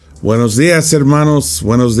Buenos días, hermanos,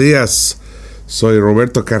 buenos días. Soy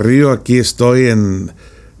Roberto Carrillo, aquí estoy en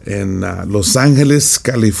Los Ángeles,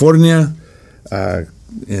 California,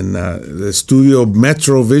 en el estudio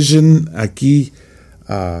Metro Vision, aquí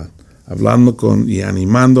hablando y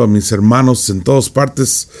animando a mis hermanos en todas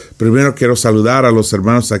partes. Primero quiero saludar a los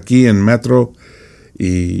hermanos aquí en Metro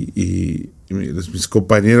y mis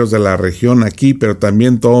compañeros de la región aquí, pero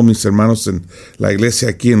también todos mis hermanos en la iglesia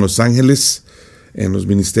aquí en Los Ángeles, en los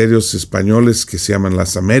ministerios españoles que se llaman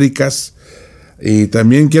Las Américas. Y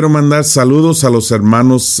también quiero mandar saludos a los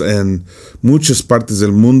hermanos en muchas partes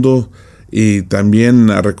del mundo y también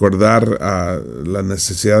a recordar la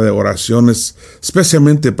necesidad de oraciones,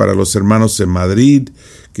 especialmente para los hermanos en Madrid,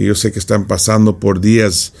 que yo sé que están pasando por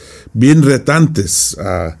días bien retantes.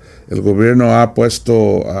 El gobierno ha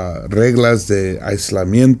puesto reglas de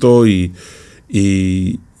aislamiento y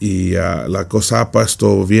la cosa ha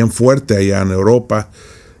puesto bien fuerte allá en Europa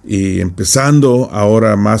y empezando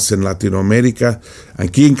ahora más en Latinoamérica.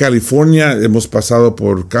 Aquí en California hemos pasado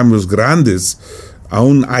por cambios grandes.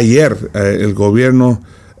 Aún ayer el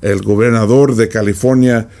gobernador de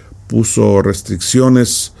California puso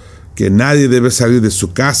restricciones que nadie debe salir de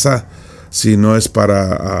su casa si no es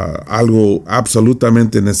para algo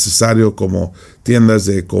absolutamente necesario, como tiendas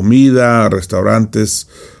de comida, restaurantes,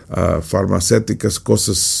 farmacéuticas,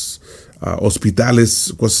 cosas,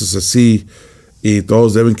 hospitales, cosas así, y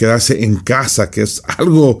todos deben quedarse en casa, que es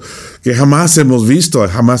algo que jamás hemos visto,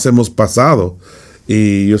 jamás hemos pasado.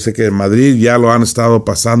 Y yo sé que en Madrid ya lo han estado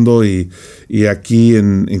pasando y aquí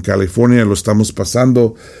en California lo estamos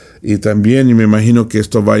pasando, y también y me imagino que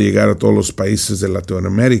esto va a llegar a todos los países de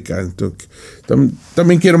Latinoamérica. Entonces,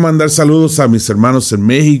 también quiero mandar saludos a mis hermanos en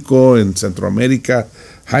México, en Centroamérica,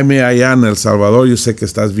 Jaime allá en El Salvador, yo sé que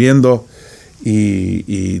estás viendo,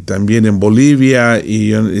 y también en Bolivia y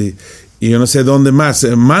yo no sé dónde más.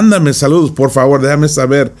 Mándame saludos, por favor, déjame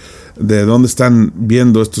saber de dónde están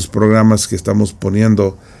viendo estos programas que estamos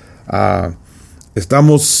poniendo.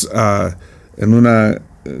 Estamos en una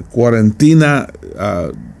cuarentena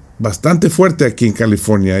bastante fuerte aquí en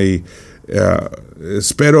California y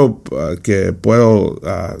espero que puedo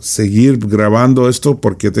seguir grabando esto,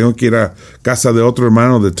 porque tengo que ir a casa de otro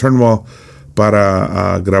hermano de Turnwell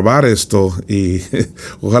para grabar esto, y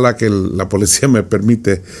ojalá que la policía me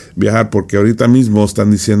permite viajar, porque ahorita mismo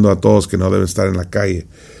están diciendo a todos que no deben estar en la calle.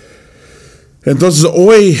 Entonces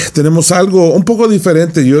hoy tenemos algo un poco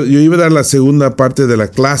diferente. Yo iba a dar la segunda parte de la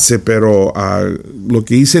clase, pero lo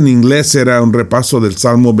que hice en inglés era un repaso del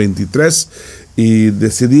Salmo 23 y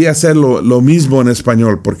decidí hacer lo mismo en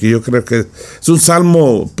español, porque yo creo que es un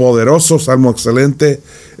salmo poderoso, salmo excelente,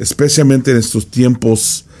 especialmente en estos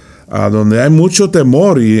tiempos donde hay mucho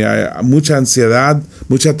temor y hay mucha ansiedad,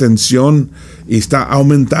 mucha tensión, y está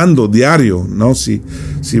aumentando diario, ¿no? Si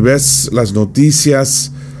ves las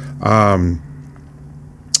noticias,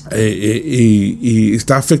 y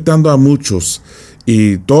está afectando a muchos,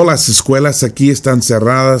 y todas las escuelas aquí están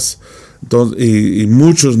cerradas, entonces, y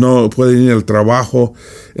muchos no pueden ir al trabajo,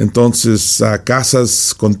 entonces a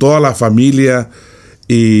casas con toda la familia.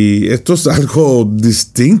 Y esto es algo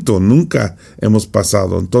distinto, nunca hemos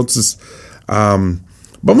pasado. Entonces,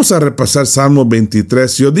 vamos a repasar Salmo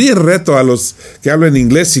 23. Yo di el reto a los que hablan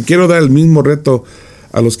inglés y quiero dar el mismo reto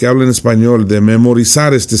a los que hablan español de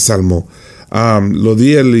memorizar este salmo. Lo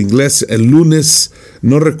di en inglés el lunes,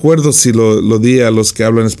 no recuerdo si lo di a los que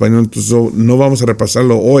hablan español, entonces no vamos a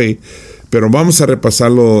repasarlo hoy, pero vamos a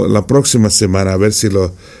repasarlo la próxima semana, a ver si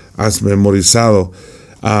lo has memorizado.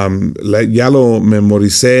 Ya lo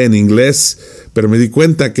memoricé en inglés, pero me di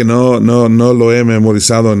cuenta que no lo he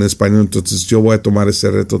memorizado en español, entonces yo voy a tomar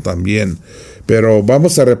ese reto también. Pero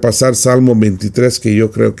vamos a repasar Salmo 23, que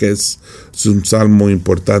yo creo que es un salmo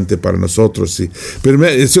importante para nosotros. Sí.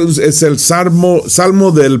 Primero, es el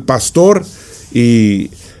salmo del pastor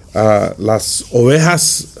y las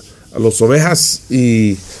ovejas,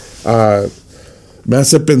 y me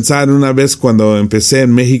hace pensar una vez cuando empecé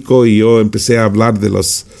en México y yo empecé a hablar de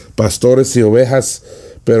los pastores y ovejas,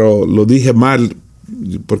 pero lo dije mal,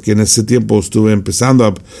 porque en ese tiempo estuve empezando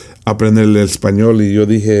a aprender el español y yo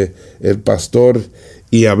dije el pastor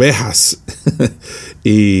y abejas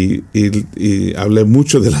y hablé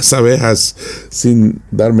mucho de las abejas sin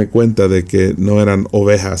darme cuenta de que no eran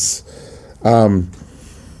ovejas.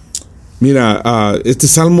 Mira, este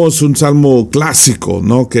salmo es un salmo clásico,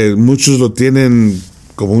 ¿no? Que muchos lo tienen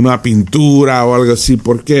como una pintura o algo así.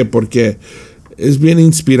 ¿Por qué? Porque es bien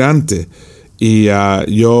inspirante. Y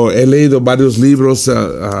yo he leído varios libros,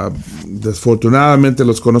 desfortunadamente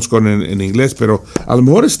los conozco en inglés, pero a lo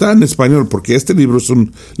mejor está en español, porque este libro es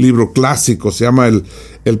un libro clásico, se llama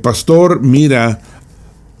El pastor mira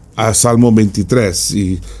a Salmo 23,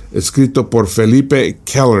 y escrito por Felipe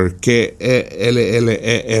Keller, Keller.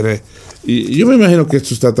 Y yo me imagino que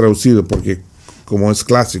esto está traducido porque como es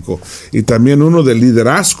clásico. Y también uno de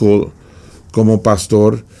liderazgo como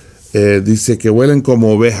pastor, dice que huelen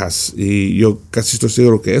como ovejas. Y yo casi estoy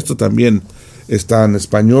seguro que esto también está en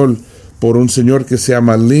español por un señor que se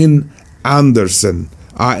llama Lynn Anderson,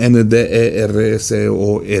 Anderson.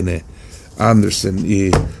 Anderson, y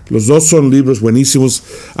los dos son libros buenísimos.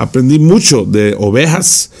 Aprendí mucho de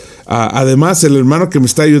ovejas. Además, el hermano que me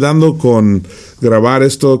está ayudando con grabar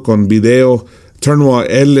esto con video, Turnwell,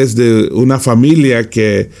 él es de una familia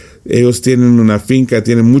que ellos tienen una finca,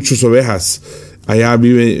 tienen muchas ovejas. Allá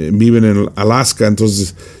viven en Alaska.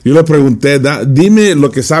 Entonces yo le pregunté, dime lo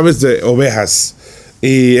que sabes de ovejas.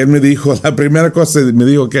 Y él me dijo, la primera cosa me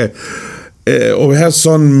dijo que ovejas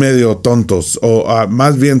son medio tontos, o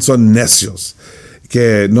más bien son necios,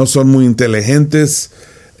 que no son muy inteligentes,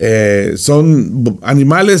 son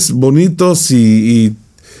animales bonitos y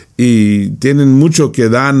tienen mucho que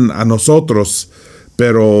dan a nosotros,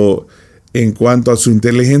 pero en cuanto a su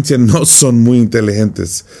inteligencia no son muy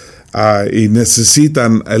inteligentes, y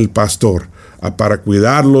necesitan el pastor para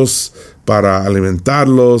cuidarlos, para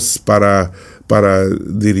alimentarlos, para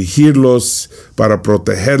dirigirlos, para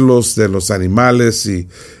protegerlos de los animales,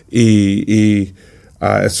 y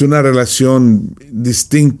es una relación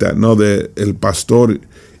distinta, ¿no?, de el pastor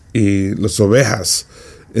y las ovejas.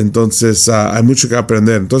 Entonces hay mucho que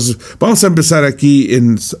aprender. Entonces vamos a empezar aquí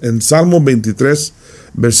en Salmo 23,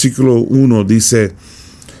 versículo 1, dice: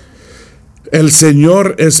 el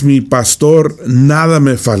Señor es mi pastor, nada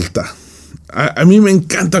me falta. A mí me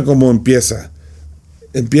encanta cómo empieza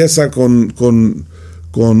con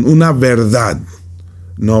una verdad,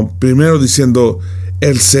 ¿no? Primero diciendo,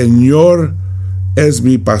 el Señor es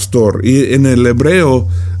mi pastor. Y en el hebreo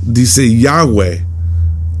dice, Yahweh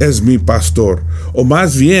es mi pastor. O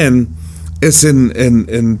más bien, es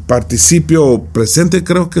en participio presente,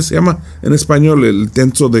 creo que se llama en español, el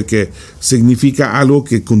tenso de que significa algo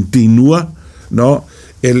que continúa, ¿no?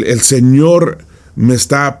 El Señor me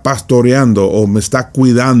está pastoreando o me está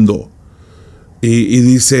cuidando. Y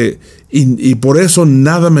dice, y por eso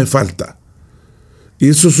nada me falta. Y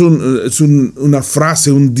eso es una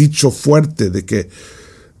frase, un dicho fuerte de que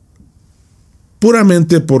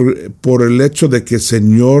puramente por el hecho de que el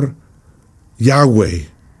Señor Yahweh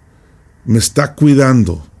me está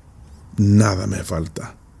cuidando, nada me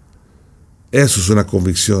falta. Eso es una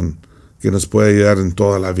convicción que nos puede ayudar en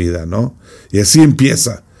toda la vida, ¿no? Y así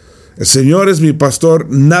empieza. El Señor es mi pastor,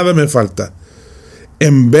 nada me falta.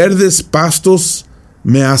 En verdes pastos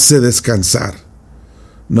me hace descansar,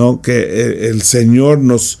 ¿no? Que el Señor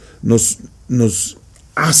nos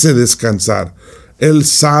hace descansar. Él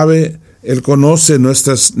sabe, Él conoce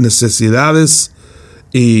nuestras necesidades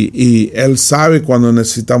y Él sabe cuando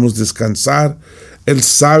necesitamos descansar. Él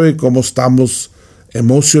sabe cómo estamos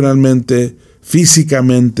emocionalmente,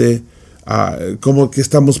 físicamente, qué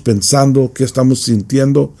estamos pensando, qué estamos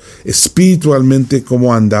sintiendo, espiritualmente,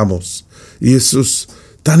 cómo andamos. Y eso es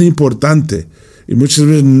tan importante. Y muchas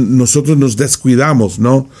veces nosotros nos descuidamos,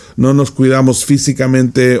 ¿no? No nos cuidamos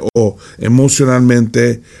físicamente o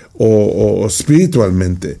emocionalmente o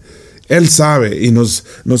espiritualmente. Él sabe y nos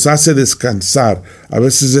hace descansar. A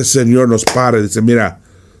veces el Señor nos para y dice, mira,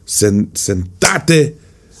 sentate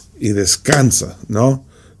y descansa, ¿no?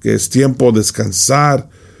 Que es tiempo de descansar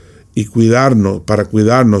y para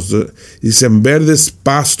cuidarnos. Dice en verdes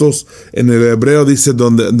pastos, en el hebreo dice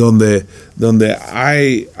donde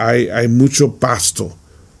hay mucho pasto,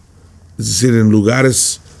 es decir, en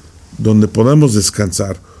lugares donde podemos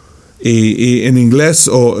descansar. Y en inglés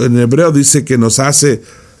o en hebreo dice que nos hace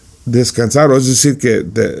descansar, o es decir, que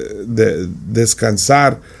de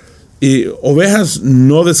descansar. Y ovejas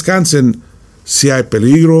no descansen si hay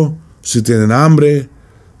peligro, si tienen hambre,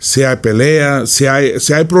 si hay pelea, si hay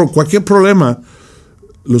cualquier problema.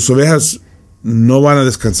 Las ovejas no van a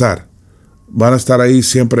descansar, van a estar ahí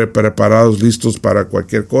siempre preparados, listos para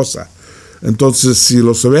cualquier cosa. Entonces, si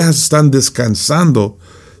las ovejas están descansando,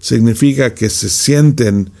 significa que se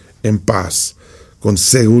sienten en paz, con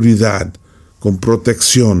seguridad, con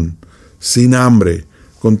protección, sin hambre,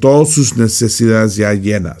 con todas sus necesidades ya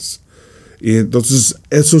llenas. Y entonces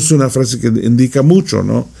eso es una frase que indica mucho,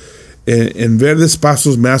 ¿no? En verdes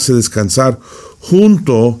pastos me hace descansar,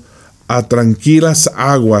 junto a tranquilas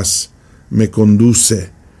aguas me conduce,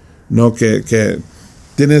 ¿no? Que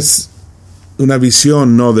tienes una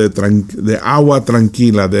visión, ¿no? de agua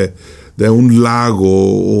tranquila, de un lago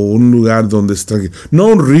o un lugar donde es tranquilo. No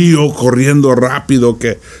un río corriendo rápido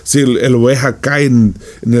que si el oveja cae en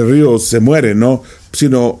el río se muere, ¿no?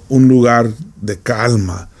 Sino un lugar de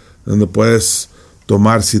calma, donde puedes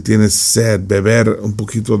tomar si tienes sed, beber un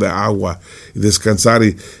poquito de agua y descansar.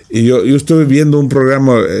 Y yo estuve viendo un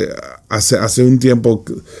programa hace un tiempo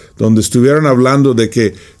donde estuvieron hablando de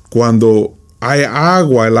que cuando hay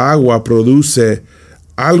agua, el agua produce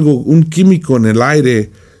algo, un químico en el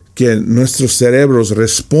aire que nuestros cerebros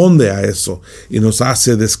responde a eso y nos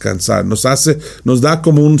hace descansar, nos da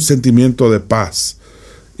como un sentimiento de paz.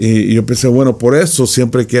 Y yo pensé, bueno, por eso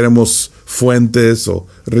siempre queremos fuentes o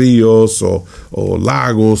ríos o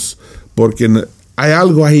lagos, porque hay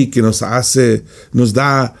algo ahí que nos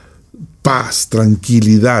da paz,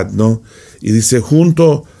 tranquilidad, ¿no? Y dice,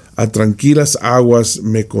 junto a tranquilas aguas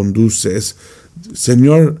me conduces.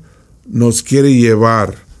 Señor nos quiere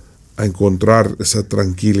llevar a encontrar esa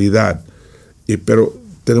tranquilidad, pero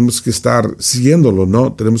tenemos que estar siguiéndolo,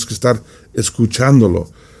 ¿no? Tenemos que estar escuchándolo.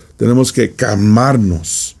 Tenemos que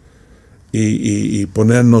calmarnos y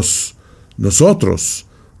ponernos nosotros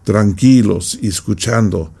tranquilos y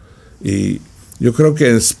escuchando. Y yo creo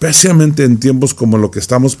que especialmente en tiempos como lo que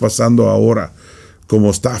estamos pasando ahora,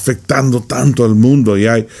 como está afectando tanto al mundo, y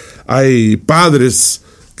hay padres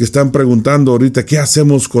que están preguntando ahorita qué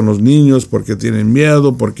hacemos con los niños porque tienen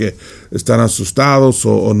miedo, porque están asustados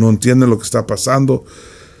o no entienden lo que está pasando.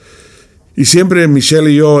 Y siempre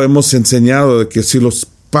Michelle y yo hemos enseñado de que si los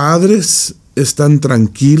padres están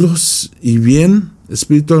tranquilos y bien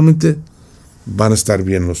espiritualmente, van a estar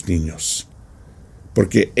bien los niños,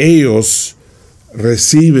 porque ellos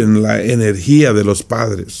reciben la energía de los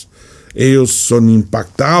padres, ellos son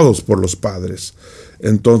impactados por los padres.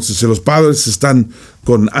 Entonces, si los padres están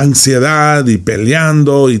con ansiedad y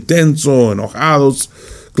peleando y tenso, enojados,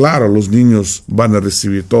 claro, los niños van a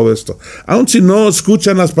recibir todo esto. Aun si no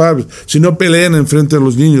escuchan las palabras, si no pelean enfrente de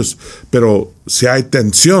los niños, pero si hay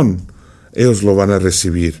tensión, ellos lo van a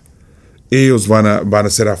recibir. Ellos van a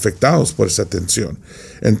ser afectados por esa tensión.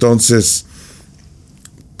 Entonces,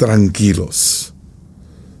 tranquilos.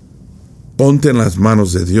 Ponte en las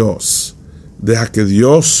manos de Dios. Deja que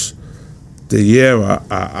Dios te lleva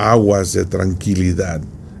a aguas de tranquilidad.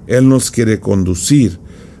 Él nos quiere conducir,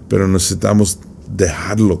 pero necesitamos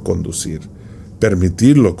dejarlo conducir,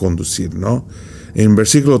 permitirlo conducir, ¿no? En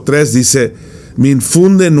versículo 3 dice, me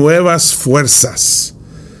infunde nuevas fuerzas.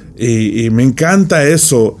 Y me encanta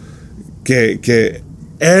eso, que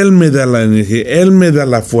Él me da la energía, Él me da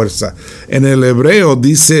la fuerza. En el hebreo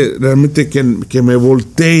dice realmente que me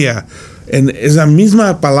voltea. Es la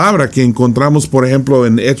misma palabra que encontramos, por ejemplo,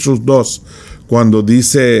 en Hechos 2, cuando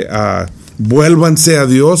dice, vuélvanse a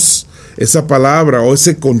Dios. Esa palabra, o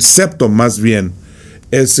ese concepto más bien,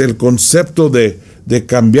 es el concepto de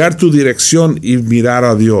cambiar tu dirección y mirar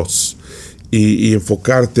a Dios y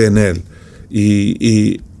enfocarte en Él.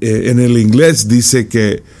 Y en el inglés dice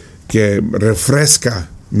que refresca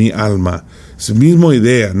mi alma. Es la misma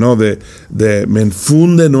idea, ¿no? De me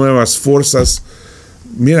infunde nuevas fuerzas.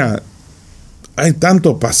 Mira, hay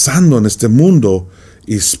tanto pasando en este mundo,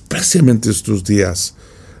 y especialmente estos días.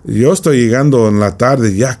 Yo estoy llegando en la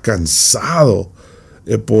tarde ya cansado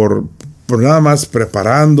por nada más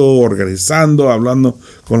preparando, organizando, hablando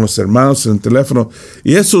con los hermanos en el teléfono,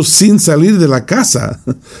 y eso sin salir de la casa.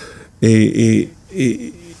 Y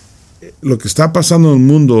lo que está pasando en el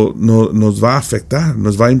mundo nos va a afectar,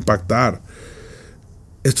 nos va a impactar.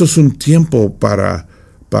 Esto es un tiempo para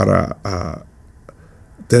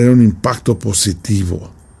tener un impacto positivo,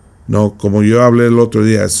 ¿no? Como yo hablé el otro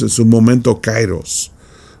día, es un momento kairos,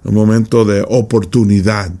 un momento de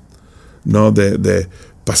oportunidad, ¿no? De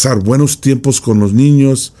pasar buenos tiempos con los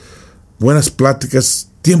niños, buenas pláticas,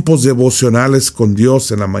 tiempos devocionales con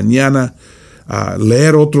Dios en la mañana,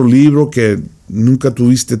 leer otro libro que nunca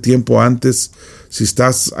tuviste tiempo antes, si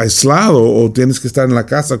estás aislado o tienes que estar en la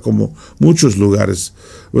casa como muchos lugares.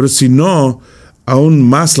 Pero si no, aún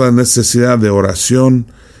más la necesidad de oración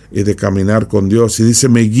y de caminar con Dios. Y dice,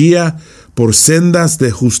 me guía por sendas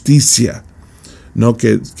de justicia. No,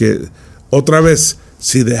 que otra vez,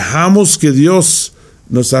 si dejamos que Dios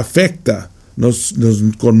nos afecta, nos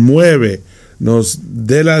conmueve, nos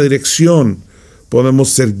dé la dirección, podemos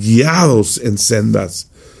ser guiados en sendas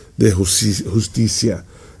de justicia.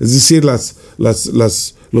 Es decir,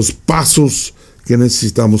 los pasos que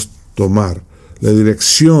necesitamos tomar, la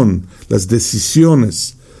dirección, las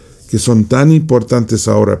decisiones que son tan importantes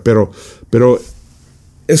ahora, pero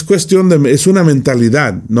es cuestión es una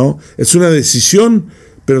mentalidad, ¿no? Es una decisión,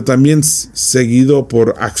 pero también seguido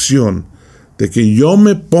por acción, de que yo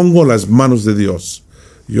me pongo en las manos de Dios,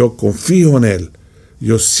 yo confío en Él,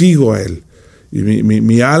 yo sigo a Él, y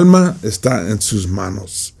mi alma está en sus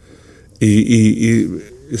manos, y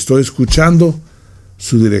estoy escuchando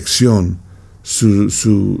su dirección, su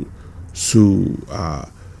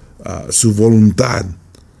su voluntad.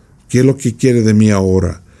 ¿Qué es lo que quiere de mí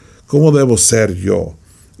ahora? ¿Cómo debo ser yo?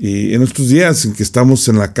 Y en estos días en que estamos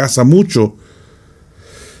en la casa mucho,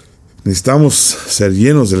 necesitamos ser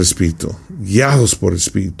llenos del Espíritu, guiados por el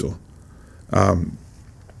Espíritu.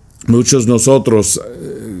 Muchos de nosotros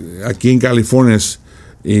aquí en California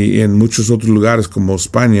y en muchos otros lugares como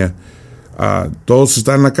España, todos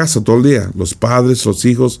están en la casa todo el día. Los padres, los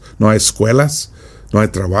hijos, no hay escuelas, no hay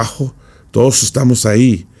trabajo, todos estamos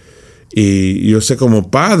ahí. Y yo sé como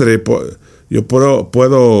padre, yo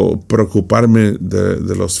puedo preocuparme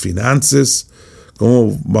de los finanzas,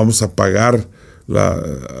 cómo vamos a pagar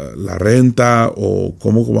la renta o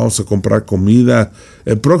cómo vamos a comprar comida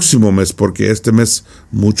el próximo mes, porque este mes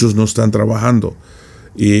muchos no están trabajando.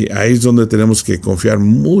 Y ahí es donde tenemos que confiar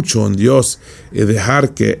mucho en Dios y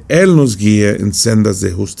dejar que Él nos guíe en sendas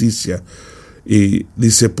de justicia. Y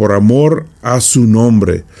dice, por amor a su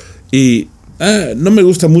nombre. Y no me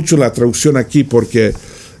gusta mucho la traducción aquí porque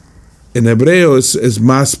en hebreo es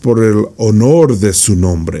más por el honor de su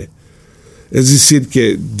nombre. Es decir,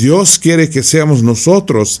 que Dios quiere que seamos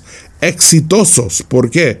nosotros exitosos. ¿Por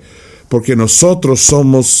qué? Porque nosotros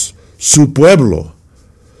somos su pueblo,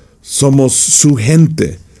 somos su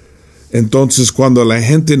gente. Entonces, cuando la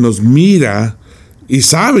gente nos mira y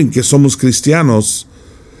saben que somos cristianos,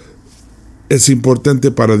 es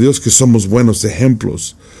importante para Dios que somos buenos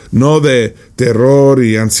ejemplos. No de terror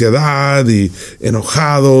y ansiedad y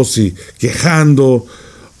enojados y quejando,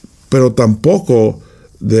 pero tampoco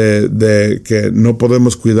de que no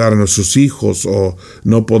podemos cuidar a nuestros hijos o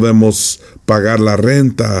no podemos pagar la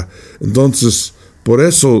renta. Entonces, por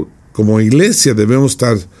eso, como iglesia debemos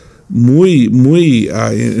estar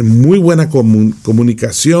en muy buena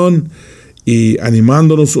comunicación y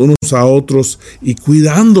animándonos unos a otros y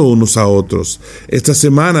cuidando unos a otros. Esta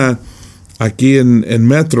semana aquí en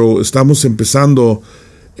Metro estamos empezando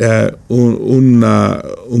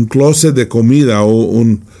un closet de comida o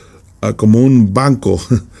como un banco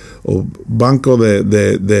o banco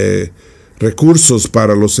de recursos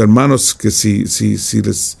para los hermanos que si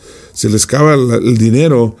les acaba el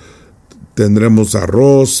dinero, tendremos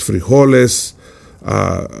arroz, frijoles,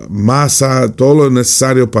 masa, todo lo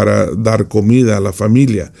necesario para dar comida a la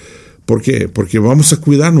familia. ¿Por qué? Porque vamos a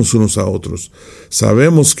cuidarnos unos a otros.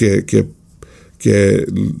 Sabemos que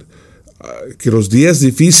los días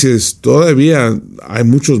difíciles todavía hay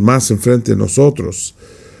muchos más enfrente de nosotros.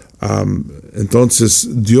 Entonces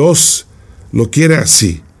Dios lo quiere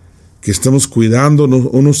así, que estemos cuidándonos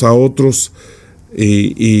unos a otros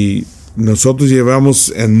y nosotros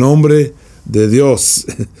llevamos el nombre de Dios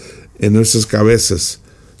en nuestras cabezas.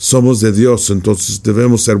 Somos de Dios, entonces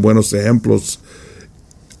debemos ser buenos ejemplos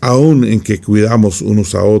aún en que cuidamos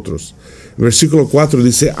unos a otros. Versículo 4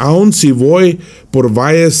 dice, aun si voy por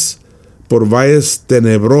valles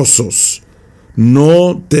tenebrosos,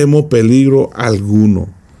 no temo peligro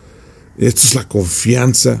alguno. Esta es la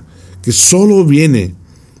confianza que solo viene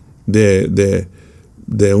de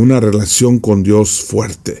una relación con Dios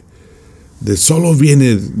fuerte. Solo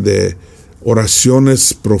viene de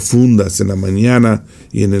oraciones profundas en la mañana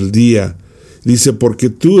y en el día. Dice, porque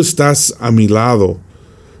tú estás a mi lado,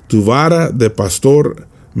 tu vara de pastor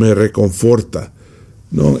me reconforta.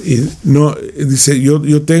 Dice, yo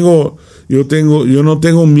no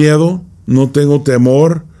tengo miedo, no tengo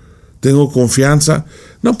temor, tengo confianza,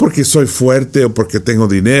 no porque soy fuerte o porque tengo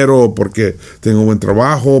dinero o porque tengo buen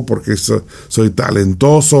trabajo, porque soy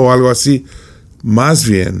talentoso o algo así. Más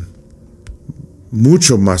bien,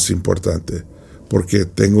 mucho más importante, porque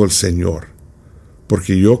tengo el Señor,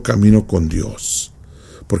 porque yo camino con Dios,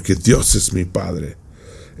 porque Dios es mi Padre,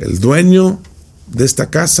 el dueño de esta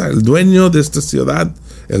casa, el dueño de esta ciudad,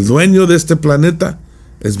 el dueño de este planeta,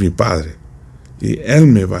 es mi Padre, y Él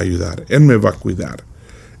me va a ayudar, Él me va a cuidar.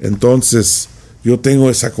 Entonces, yo tengo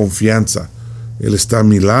esa confianza. Él está a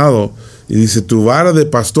mi lado, y dice, tu vara de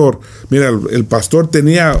pastor. Mira, el pastor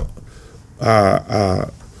tenía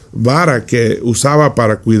vara que usaba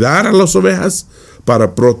para cuidar a las ovejas,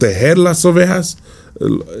 para proteger las ovejas,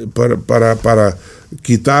 para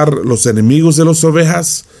quitar los enemigos de las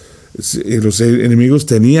ovejas. Y los enemigos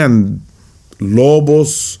tenían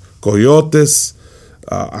lobos, coyotes,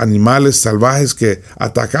 animales salvajes que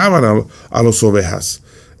atacaban a las ovejas.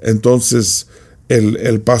 Entonces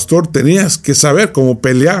el pastor tenía que saber cómo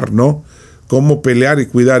pelear, ¿no? Cómo pelear y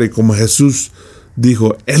cuidar. Y como Jesús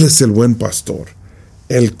dijo, Él es el buen pastor.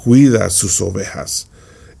 Él cuida a sus ovejas.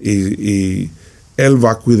 Y Él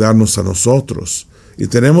va a cuidarnos a nosotros. Y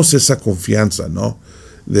tenemos esa confianza, ¿no?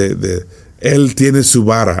 Él tiene su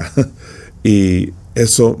vara. Y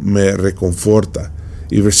eso me reconforta.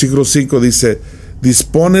 Y versículo 5 dice,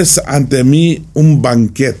 dispones ante mí un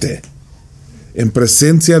banquete en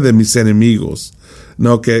presencia de mis enemigos.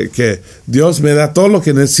 No, que Dios me da todo lo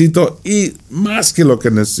que necesito y más que lo que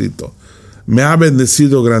necesito. Me ha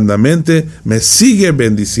bendecido grandemente, me sigue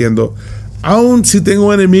bendiciendo, aun si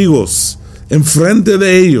tengo enemigos enfrente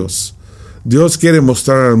de ellos. Dios quiere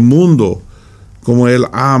mostrar al mundo cómo Él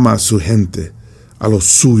ama a su gente, a los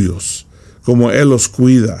suyos, cómo Él los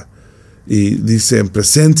cuida. Y dice, en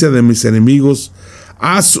presencia de mis enemigos,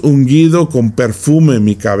 has ungido con perfume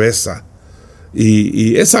mi cabeza.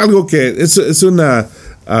 Y es algo que es una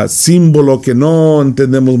símbolo que no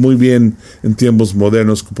entendemos muy bien en tiempos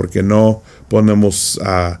modernos, porque no ponemos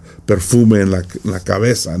perfume en la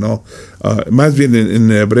cabeza, ¿no? Más bien en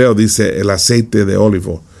hebreo dice el aceite de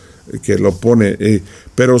olivo, que lo pone.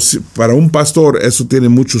 Pero para un pastor eso tiene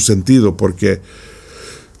mucho sentido, porque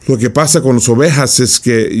lo que pasa con las ovejas es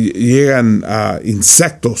que llegan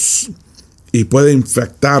insectos y puede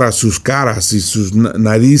infectar a sus caras y sus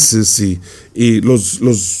narices y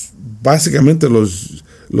básicamente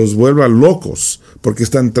los vuelva locos, porque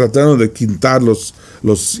están tratando de quitar los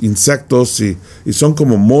insectos y son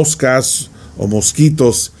como moscas o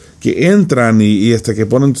mosquitos que entran y hasta que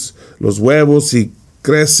ponen los huevos y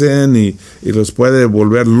crecen y los puede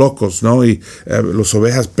volver locos, ¿no? Y las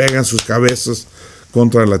ovejas pegan sus cabezas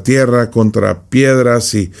contra la tierra, contra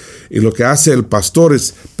piedras, y lo que hace el pastor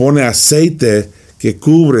es pone aceite que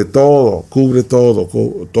cubre todo,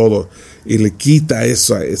 y le quita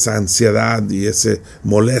esa ansiedad y esa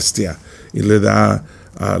molestia, y le da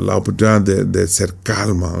la oportunidad de ser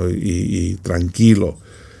calma y tranquilo.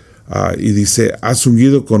 Y dice, has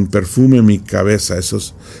ungido con perfume mi cabeza. Eso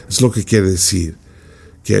es lo que quiere decir,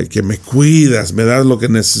 que me cuidas, me das lo que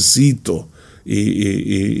necesito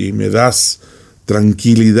y me das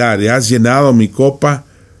tranquilidad, y has llenado mi copa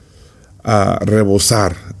a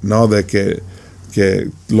rebosar, ¿no? De que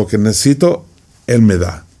lo que necesito, Él me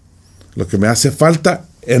da. Lo que me hace falta,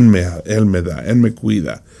 Él me da, Él me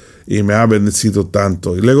cuida, y me ha bendecido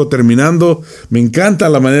tanto. Y luego terminando, me encanta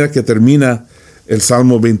la manera que termina el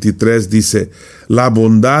Salmo 23, dice, la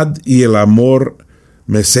bondad y el amor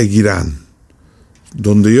me seguirán.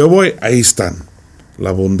 Donde yo voy, ahí están.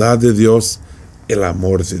 La bondad de Dios, el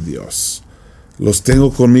amor de Dios. Los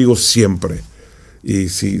tengo conmigo siempre. Y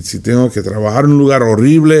si tengo que trabajar en un lugar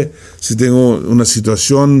horrible, si tengo una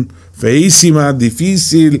situación feísima,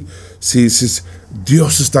 difícil, si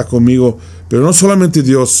Dios está conmigo. Pero no solamente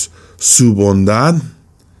Dios, su bondad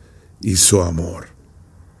y su amor.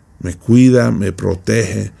 Me cuida, me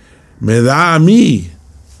protege, me da a mí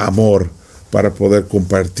amor para poder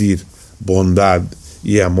compartir bondad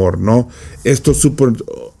y amor, ¿no?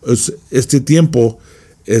 Este tiempo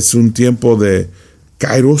es un tiempo de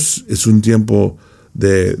kairos, es un tiempo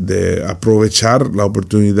de aprovechar la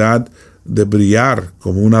oportunidad de brillar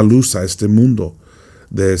como una luz a este mundo,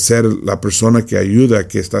 de ser la persona que ayuda,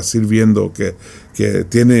 que está sirviendo, que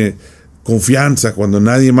tiene confianza cuando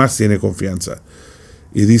nadie más tiene confianza.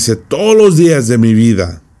 Y dice, todos los días de mi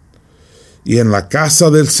vida, y en la casa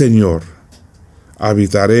del Señor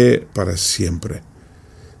habitaré para siempre.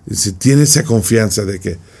 Dice, tiene esa confianza de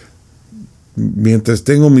que mientras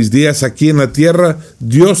tengo mis días aquí en la tierra,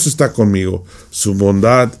 Dios está conmigo, su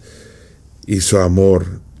bondad y su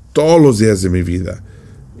amor, todos los días de mi vida.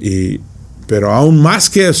 Pero aún más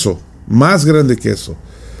que eso, más grande que eso,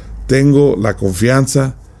 tengo la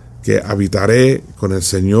confianza que habitaré con el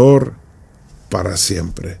Señor para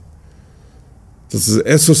siempre. Entonces,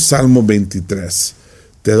 eso es Salmo 23.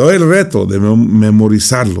 Te doy el reto de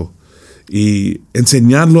memorizarlo y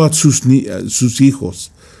enseñarlo a sus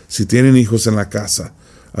hijos, si tienen hijos en la casa,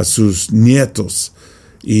 a sus nietos,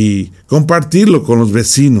 y compartirlo con los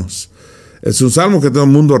vecinos. Es un salmo que todo el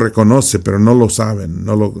mundo reconoce, pero no lo saben,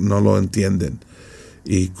 no lo entienden.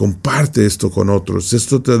 Y comparte esto con otros.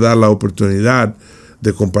 Esto te da la oportunidad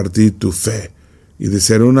de compartir tu fe y de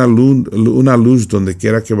ser una luz donde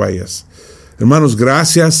quiera que vayas. Hermanos,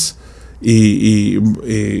 gracias y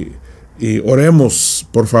oremos,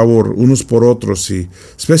 por favor, unos por otros, y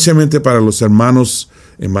especialmente para los hermanos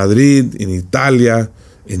en Madrid, en Italia,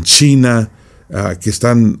 en China, que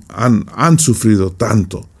han sufrido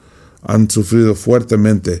tanto, han sufrido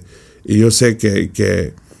fuertemente, y yo sé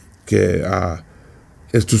que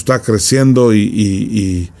esto está creciendo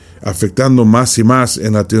y afectando más y más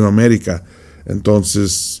en Latinoamérica.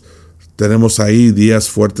 Entonces tenemos ahí días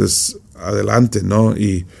fuertes adelante, ¿no?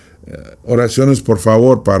 Y oraciones, por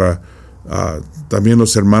favor, para también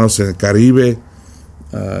los hermanos en el Caribe,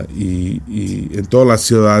 y en todas las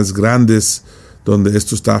ciudades grandes donde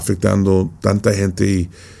esto está afectando tanta gente,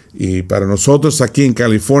 y para nosotros aquí en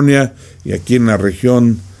California y aquí en la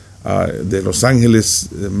región de Los Ángeles,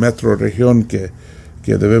 metro región, que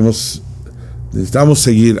necesitamos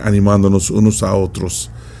seguir animándonos unos a otros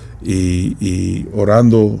y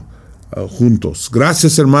orando juntos.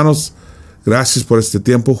 Gracias, hermanos. Gracias por este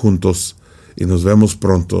tiempo juntos y nos vemos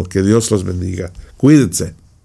pronto. Que Dios los bendiga. Cuídense.